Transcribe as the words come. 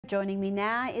Joining me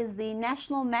now is the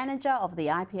National Manager of the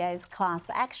IPA's Class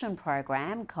Action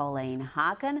Program, Colleen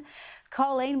Harkin.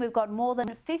 Colleen, we've got more than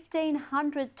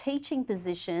 1,500 teaching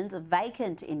positions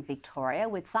vacant in Victoria,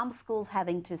 with some schools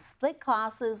having to split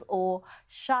classes or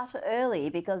shut early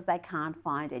because they can't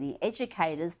find any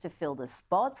educators to fill the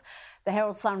spots. The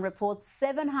Herald Sun reports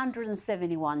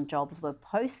 771 jobs were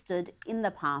posted in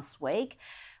the past week.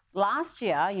 Last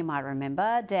year, you might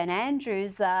remember, Dan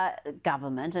Andrews'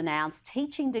 government announced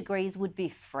teaching degrees would be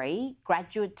free,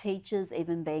 graduate teachers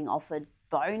even being offered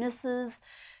bonuses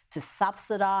to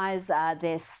subsidise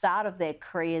their start of their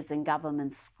careers in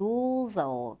government schools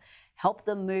or help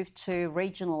them move to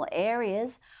regional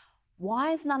areas.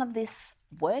 Why is none of this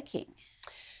working?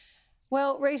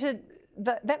 Well, Rita,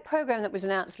 that program that was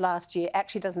announced last year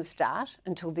actually doesn't start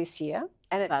until this year,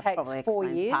 and it takes 4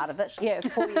 years. Part of it. Yeah,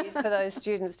 4 years for those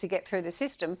students to get through the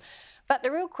system. But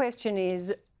the real question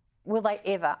is, will they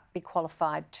ever be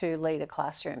qualified to lead a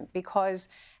classroom? Because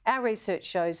our research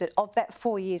shows that of that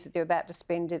 4 years that they're about to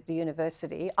spend at the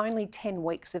university, only 10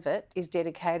 weeks of it is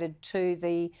dedicated to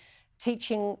the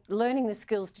teaching, learning the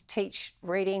skills to teach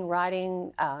reading,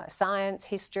 writing, science,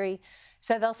 history.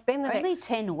 So they'll spend the only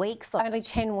 10 weeks. Only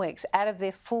 10 weeks out of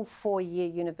their full 4-year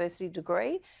university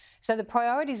degree. So the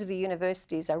priorities of the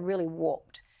universities are really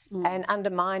warped and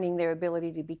undermining their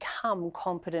ability to become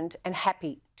competent and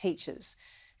happy teachers.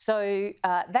 So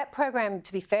that program,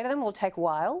 to be fair to them, will take a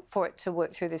while for it to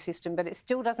work through the system, but it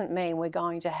still doesn't mean we're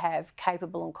going to have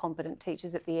capable and competent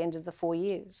teachers at the end of the 4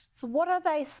 years. So what are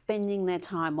they spending their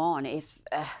time on if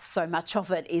so much of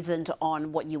it isn't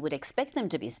on what you would expect them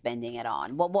to be spending it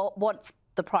on? What's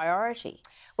the priority?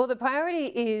 Well, the priority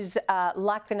is,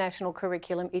 like the national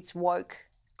curriculum, it's woke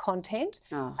content.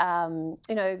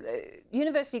 You know,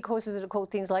 university courses that are called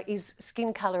things like, is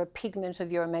skin colour a pigment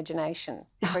of your imagination,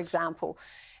 for example.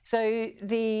 So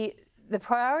the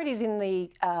priorities in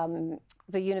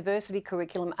the university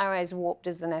curriculum are as warped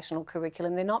as the national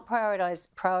curriculum. They're not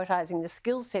prioritising the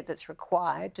skill set that's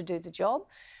required to do the job,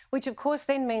 which of course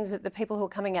then means that the people who are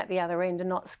coming out the other end are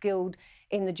not skilled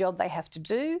in the job they have to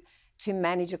do to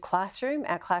manage a classroom.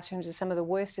 Our classrooms are some of the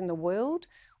worst in the world.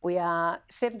 We are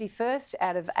 71st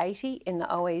out of 80 in the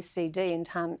OECD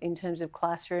in terms of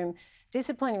classroom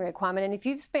disciplinary requirement. And if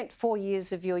you've spent 4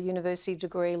 years of your university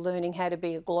degree learning how to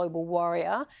be a global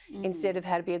warrior instead of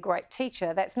how to be a great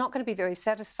teacher, that's not going to be very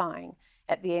satisfying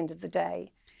at the end of the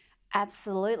day.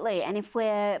 Absolutely. And if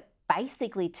we're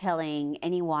basically telling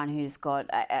anyone who's got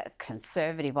a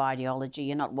conservative ideology,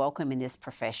 you're not welcome in this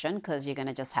profession because you're going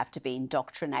to just have to be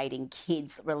indoctrinating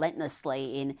kids relentlessly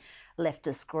in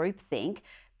leftist groupthink,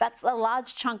 that's a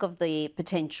large chunk of the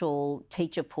potential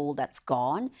teacher pool that's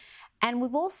gone. And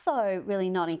we've also really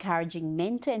not encouraging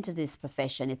men to enter this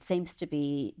profession. It seems to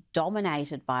be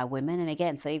dominated by women. And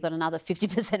again, so you've got another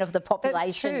 50% of the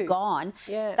population gone.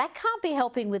 Yeah. That can't be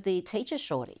helping with the teacher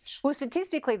shortage. Well,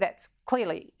 statistically, that's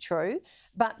clearly true.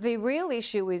 But the real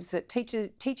issue is that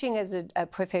teaching as a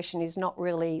profession is not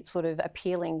really sort of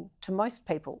appealing to most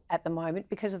people at the moment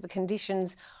because of the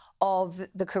conditions of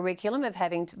the curriculum, of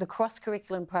having the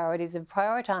cross-curriculum priorities of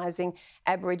prioritising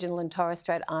Aboriginal and Torres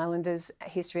Strait Islanders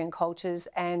history and cultures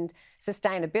and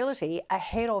sustainability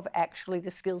ahead of actually the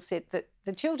skill set that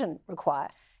the children require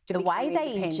to become independent. The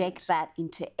way they inject that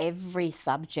into every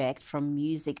subject from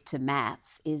music to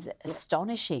maths is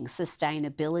astonishing.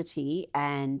 Sustainability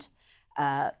and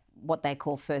what they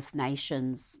call First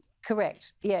Nations.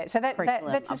 Correct. Yeah. So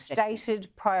that's a stated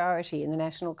priority in the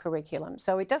national curriculum.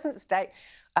 So it doesn't state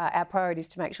our priorities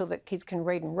to make sure that kids can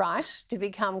read and write, to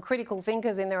become critical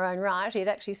thinkers in their own right. It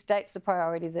actually states the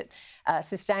priority that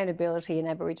sustainability in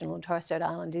Aboriginal and Torres Strait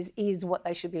Islanders is what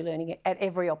they should be learning at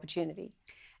every opportunity.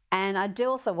 And I do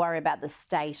also worry about the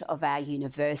state of our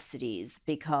universities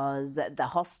because the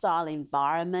hostile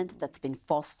environment that's been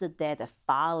fostered there, the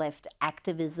far-left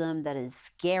activism that is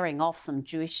scaring off some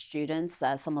Jewish students,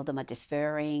 some of them are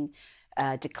deferring,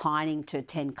 declining to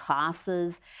attend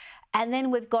classes. And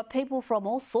then we've got people from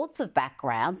all sorts of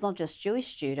backgrounds, not just Jewish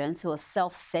students, who are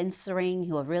self-censoring,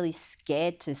 who are really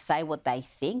scared to say what they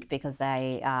think because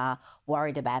they are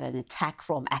worried about an attack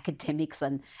from academics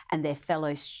and their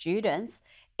fellow students.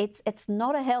 It's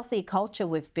not a healthy culture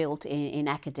we've built in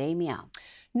academia.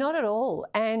 Not at all.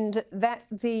 And that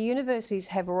the universities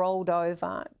have rolled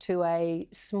over to a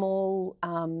small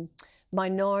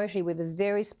minority with a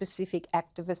very specific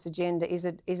activist agenda is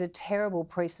a terrible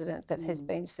precedent that has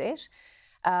been set.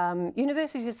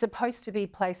 Universities are supposed to be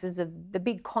places of the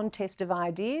big contest of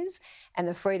ideas and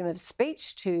the freedom of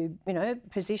speech to,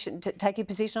 to take your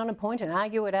position on a point and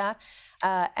argue it out.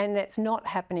 And that's not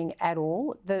happening at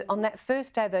all. On that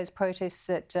first day of those protests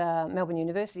at Melbourne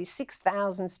University,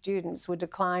 6,000 students were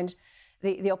declined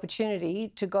the opportunity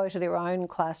to go to their own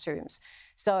classrooms,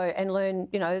 and learn,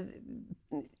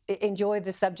 enjoy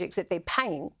the subjects that they're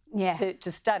paying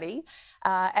to study.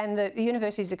 And the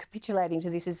universities are capitulating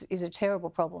to this is a terrible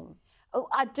problem. Oh,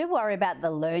 I do worry about the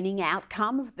learning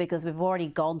outcomes, because we've already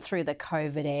gone through the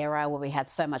COVID era where we had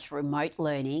so much remote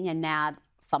learning, and now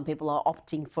some people are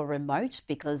opting for remote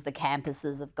because the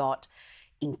campuses have got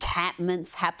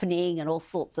encampments happening and all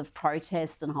sorts of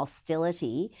protest and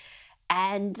hostility.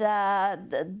 And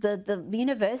the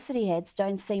university heads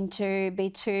don't seem to be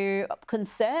too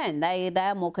concerned. They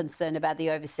are more concerned about the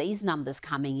overseas numbers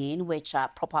coming in, which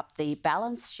prop up the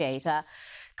balance sheet.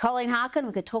 Colleen Harkin,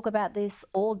 we could talk about this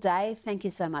all day. Thank you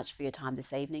so much for your time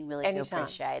this evening. Really do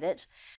appreciate it.